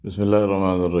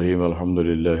Bismillahirrahmanirrahim.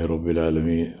 Alhamdulillahi Rabbil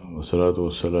Alameen. Wassalatu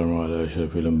wassalamu ala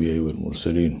ashrafil anbiya'i wal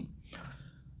mursaleen.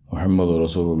 Muhammadur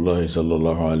Rasulullah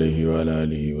sallallahu alayhi wa ala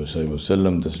alihi wa sahbihi wa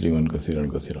sallam tasliman kathiran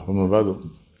kathira. Amma ba'du.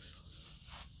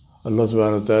 Allah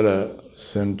subhanahu wa ta'ala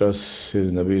sent us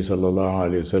His Nabi sallallahu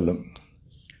alayhi wa sallam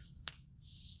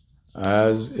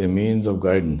as a means of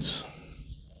guidance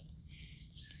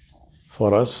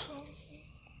for us,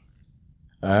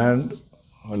 and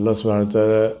Allah subhanahu wa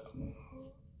ta'ala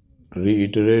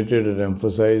reiterated and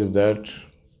emphasized that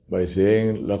by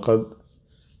saying, لَقَدْ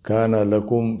كَانَ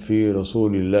لَكُمْ فِي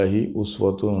رَسُولِ اللَّهِ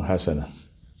أُسْوَةٌ حَسَنَةٌ.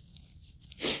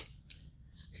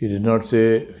 He did not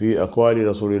say, فِي أَقْوَالِ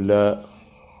رَسُولِ اللَّهِ,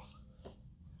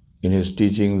 in his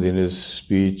teachings, in his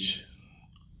speech,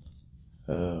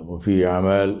 وَفِي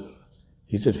أَعْمَالِ.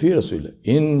 He said, فِي رَسُولِ اللَّهِ.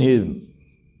 In him,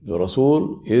 the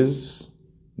Rasul is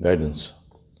guidance.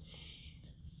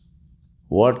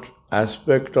 What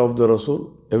aspect of the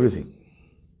Rasul? Everything.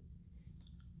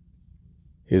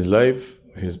 His life,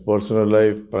 his personal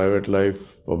life, private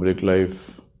life, public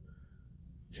life,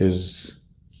 his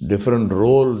different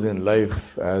roles in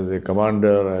life as a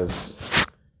commander, as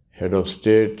head of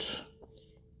state,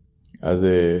 as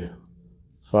a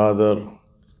father,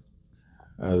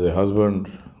 as a husband,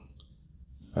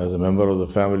 as a member of the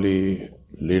family,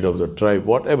 leader of the tribe,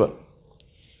 whatever.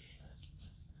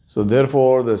 So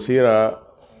therefore, the Seerah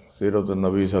of the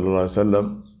Nabi sallallahu alaihi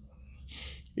wasallam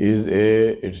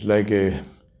it's like a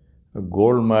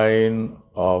gold mine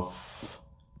of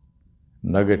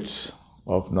nuggets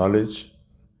of knowledge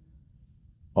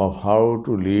of how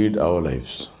to lead our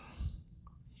lives.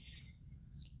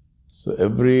 So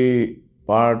every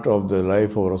part of the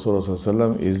life of Rasulullah sallallahu alaihi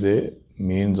wasallam is a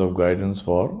means of guidance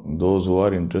for those who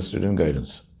are interested in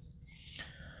guidance.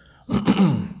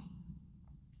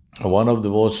 One of the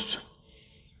most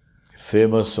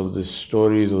famous of the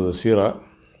stories of the Seerah,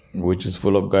 which is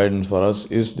full of guidance for us,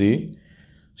 is the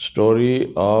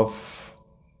story of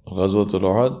Ghazwatul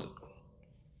Uhud,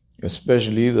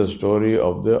 especially the story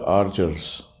of the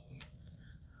archers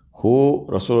who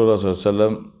Rasulullah sallallahu alaihi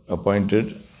wasallam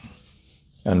appointed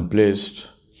and placed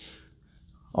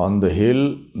on the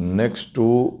hill next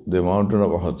to the mountain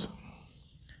of Uhud.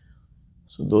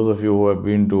 So those of you who have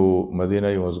been to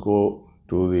Medina, you must go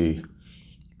to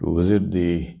visit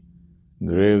the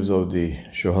graves of the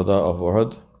Shuhada of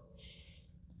Uhud,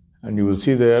 and you will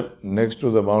see there next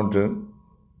to the mountain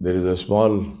there is a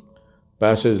small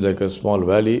passage like a small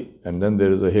valley, and then there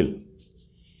is a hill.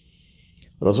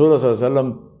 Rasulullah sallallahu alaihi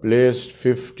wasallam placed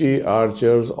 50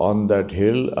 archers on that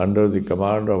hill under the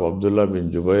command of Abdullah bin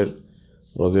Jubair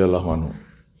radiyallahu anhu,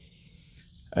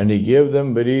 and he gave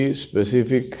them very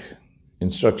specific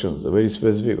instructions, a very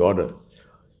specific order.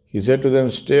 He said to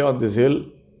them, stay on this hill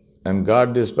and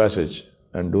guard this passage,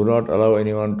 and do not allow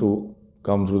anyone to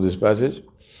come through this passage.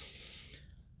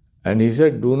 And he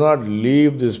said, do not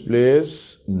leave this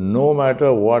place no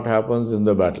matter what happens in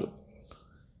the battle.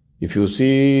 If you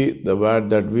see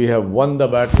that we have won the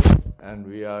battle and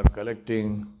we are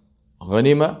collecting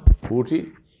ghanima,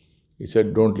 booty, he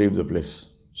said, don't leave the place.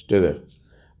 Stay there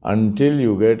until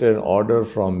you get an order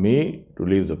from me to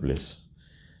leave the place.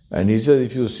 And he says,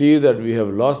 if you see that we have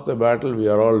lost the battle, we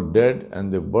are all dead,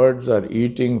 and the birds are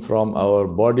eating from our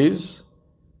bodies,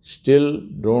 still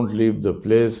don't leave the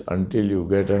place until you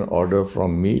get an order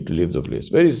from me to leave the place.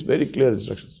 Very, very clear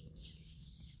instructions.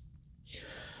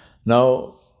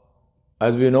 Now,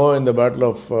 as we know, in the battle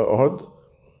of Uhud,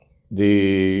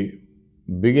 the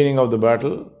beginning of the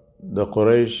battle, the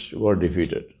Quraysh were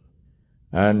defeated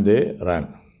and they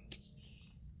ran.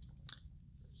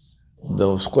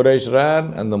 The Quraysh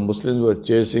ran and the Muslims were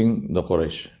chasing the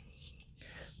Quraysh.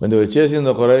 When they were chasing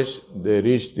the Quraysh, they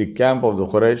reached the camp of the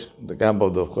Quraysh. The camp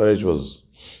of the Quraysh was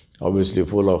obviously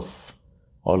full of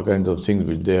all kinds of things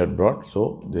which they had brought,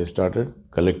 so they started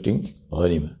collecting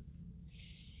ghanima.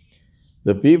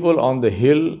 The people on the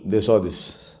hill, they saw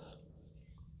this.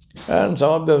 And some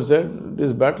of them said,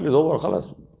 this battle is over,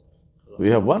 khalas.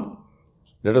 We have won.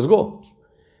 Let us go.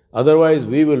 Otherwise,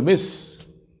 we will miss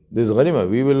this ghanima,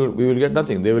 we will get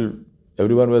nothing.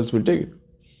 Everyone else will take it.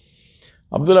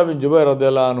 Abdullah bin Jubair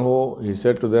radiyallahu anhu, he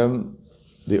said to them,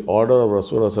 the order of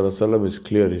Rasulullah sallallahu alaihi wasallam is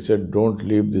clear. He said, don't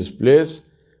leave this place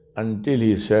until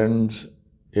he sends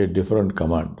a different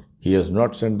command. He has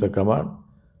not sent the command,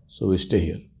 so we stay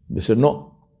here. They said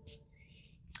no.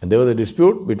 And there was a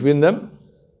dispute between them,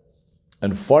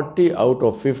 and 40 out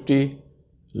of 50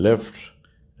 left,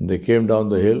 and they came down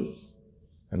the hill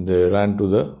and they ran to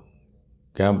the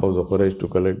camp of the Quraysh to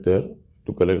collect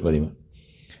ghanima,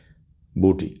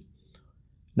 booty.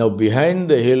 Now behind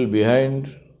the hill, behind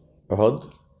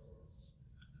Uhud,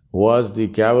 was the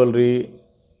cavalry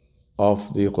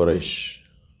of the Quraysh.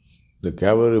 The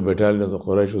cavalry battalion of the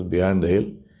Quraysh was behind the hill,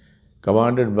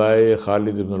 commanded by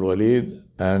Khalid ibn al-Walid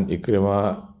and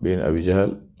Ikrimah bin Abi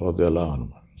Jahl radiyallahu anhu.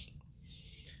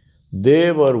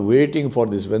 They were waiting for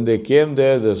this. When they came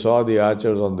there, they saw the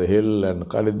archers on the hill, and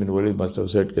Khalid bin Walid must have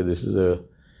said,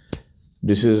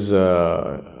 this is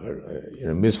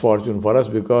misfortune for us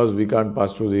because we can't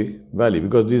pass through the valley.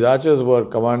 Because these archers were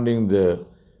commanding the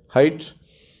height.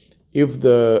 If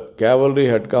the cavalry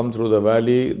had come through the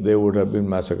valley, they would have been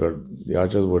massacred. The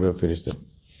archers would have finished them.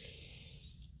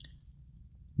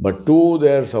 But to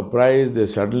their surprise, they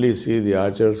suddenly see the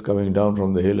archers coming down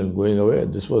from the hill and going away.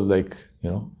 This was like,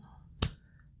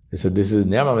 they said, this is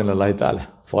ni'mah min Allah ta'ala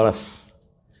for us.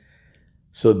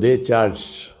 So they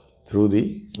charged through the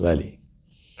valley.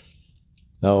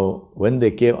 Now, when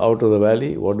they came out of the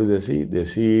valley, what do they see? They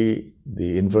see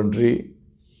the infantry,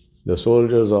 the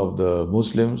soldiers of the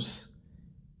Muslims,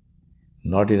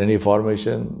 not in any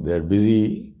formation. They are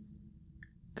busy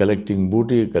collecting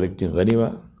booty, collecting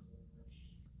ghanima,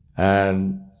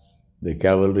 and the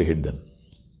cavalry hit them.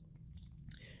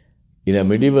 In a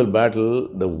medieval battle,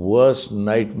 the worst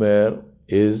nightmare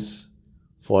is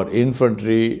for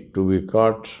infantry to be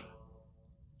caught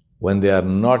when they are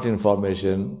not in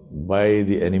formation by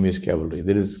the enemy's cavalry.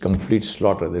 There is complete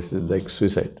slaughter. This is like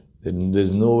suicide. There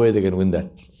is no way they can win that.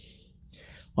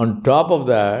 On top of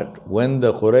that, when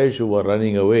the Quraysh who were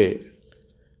running away,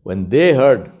 when they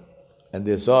heard and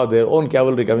they saw their own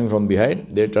cavalry coming from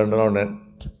behind, they turned around and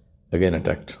again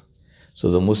attacked.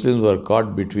 So the Muslims were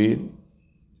caught between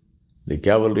the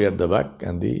cavalry at the back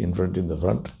and the infantry in the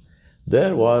front.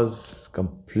 There was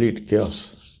complete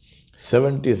chaos.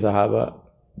 70 Sahaba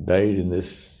died in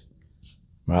this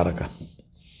Maraka.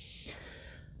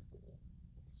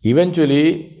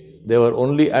 Eventually, there were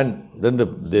only, and then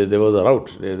there was a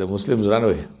rout. The Muslims ran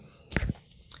away.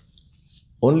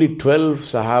 Only 12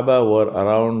 Sahaba were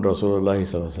around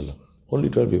Rasulullah. Only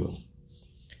 12 people.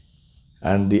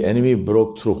 And the enemy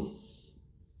broke through.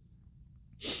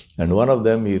 And one of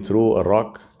them, he threw a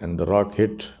rock, and the rock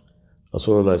hit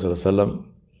Rasulullah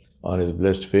on his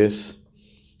blessed face.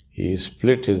 He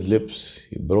split his lips,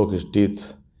 he broke his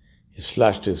teeth, he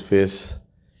slashed his face.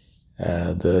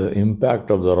 The impact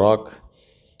of the rock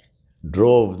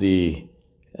drove the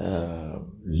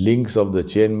links of the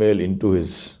chainmail into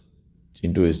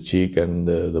his cheek and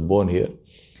the bone here.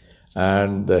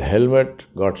 And the helmet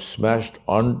got smashed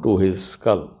onto his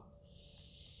skull.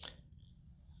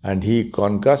 And he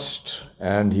concussed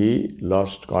and he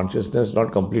lost consciousness,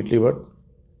 not completely but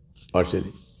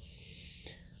partially.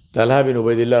 Talha bin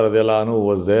Ubaidillah radiallahu anhu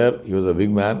was there. He was a big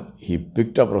man. He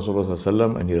picked up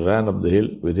Rasulullah and he ran up the hill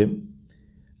with him.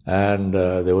 And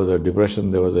there was a depression,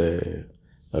 there was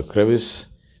a crevice.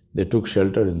 They took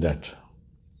shelter in that.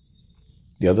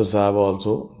 The other Sahaba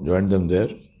also joined them there.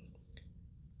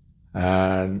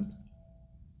 And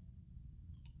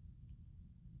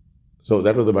so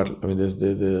that was the battle. I mean,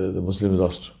 the Muslims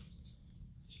lost.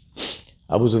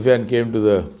 Abu Sufyan came to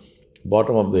the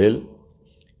bottom of the hill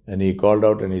and he called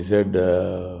out and he said,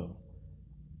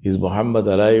 is Muhammad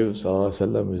alive? Sallallahu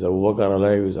Alaihi Wasallam. Is Abu Bakr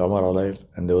alive? Is Umar alive?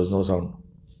 And there was no sound.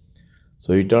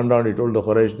 So he turned around, he told the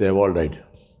Quraysh, they have all died.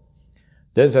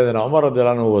 Then Sayyidina Umar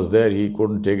radiallahu anhu was there, he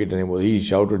couldn't take it anymore. He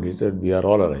shouted, he said, we are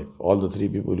all alive. All the three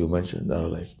people you mentioned are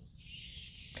alive.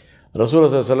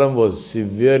 Rasulullah was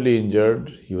severely injured.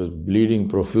 He was bleeding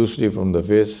profusely from the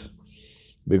face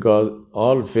because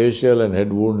all facial and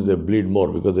head wounds, they bleed more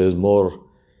because there is more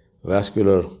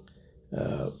vascular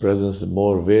presence,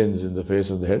 more veins in the face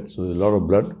and the head. So there's a lot of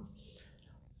blood.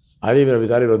 Ali ibn Abi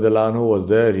Talib radiallahu anhu was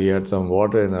there. He had some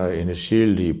water in his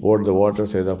shield. He poured the water.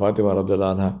 Sayyidah Fatima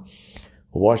radiallahu anha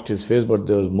washed his face, but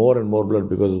there was more and more blood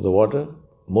because of the water.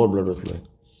 More blood was flowing.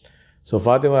 So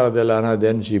Fatima radiallahu anha,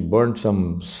 then she burnt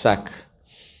some sack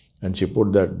and she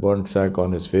put that burnt sack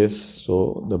on his face,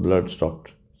 so the blood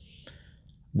stopped.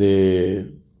 They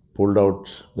pulled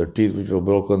out the teeth which were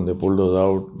broken, they pulled those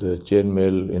out. The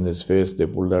chainmail in his face, they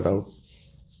pulled that out.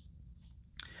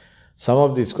 Some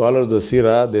of the scholars of the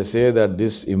Sirah, they say that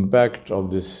this impact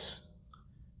of this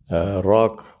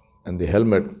rock and the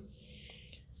helmet,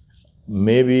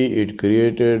 maybe it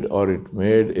created or it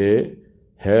made a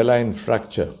hairline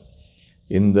fracture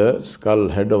in the skull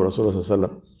head of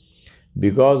Rasulullah,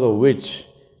 because of which,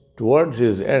 towards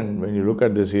his end, when you look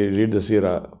at this, you read the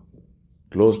Sirah,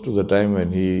 close to the time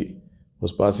when he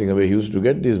was passing away, he used to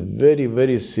get these very,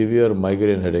 very severe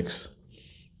migraine headaches.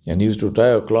 And he used to tie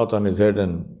a cloth on his head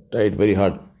and tie it very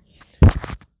hard.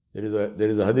 There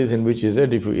is a hadith in which he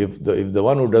said, if the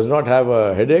one who does not have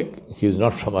a headache, he is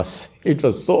not from us. It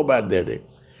was so bad, the headache.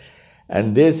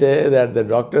 And they say that the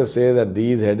doctors say that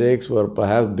these headaches were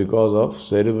perhaps because of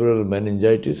cerebral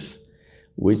meningitis,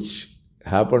 which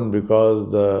happened because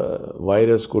the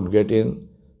virus could get in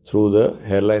through the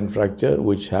hairline fracture,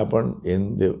 which happened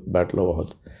in the Battle of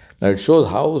Uhud. Now it shows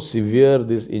how severe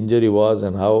this injury was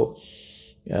and how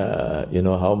how Nabi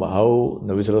Sallallahu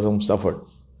Alaihi Wasallam suffered.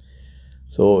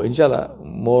 So inshallah,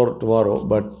 more tomorrow.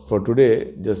 But for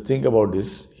today, just think about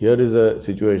this. Here is a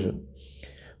situation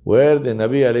where the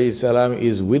Nabi alayhi salam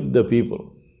is with the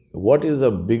people. What is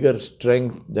a bigger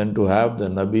strength than to have the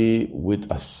Nabi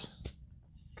with us?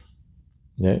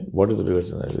 Yeah? What is the bigger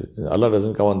strength? Allah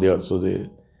doesn't come on the earth, so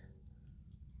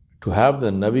to have the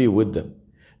Nabi with them.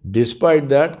 Despite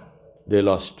that, they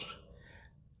lost.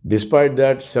 Despite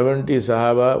that, 70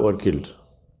 Sahaba were killed,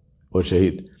 or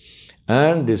shaheed.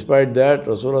 And despite that,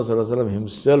 Rasulullah Sallallahu Alaihi Wasallam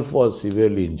himself was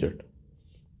severely injured.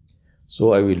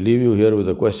 So I will leave you here with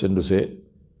a question to say,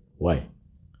 why?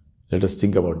 Let us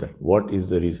think about that. What is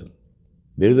the reason?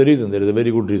 There is a reason. There is a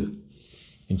very good reason.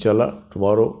 Inshallah,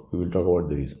 tomorrow we will talk about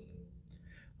the reason.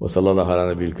 وصلى الله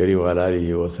على نبي الكريم وعلى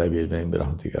آله وصحبه أجمعين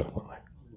برحمتك يا رب.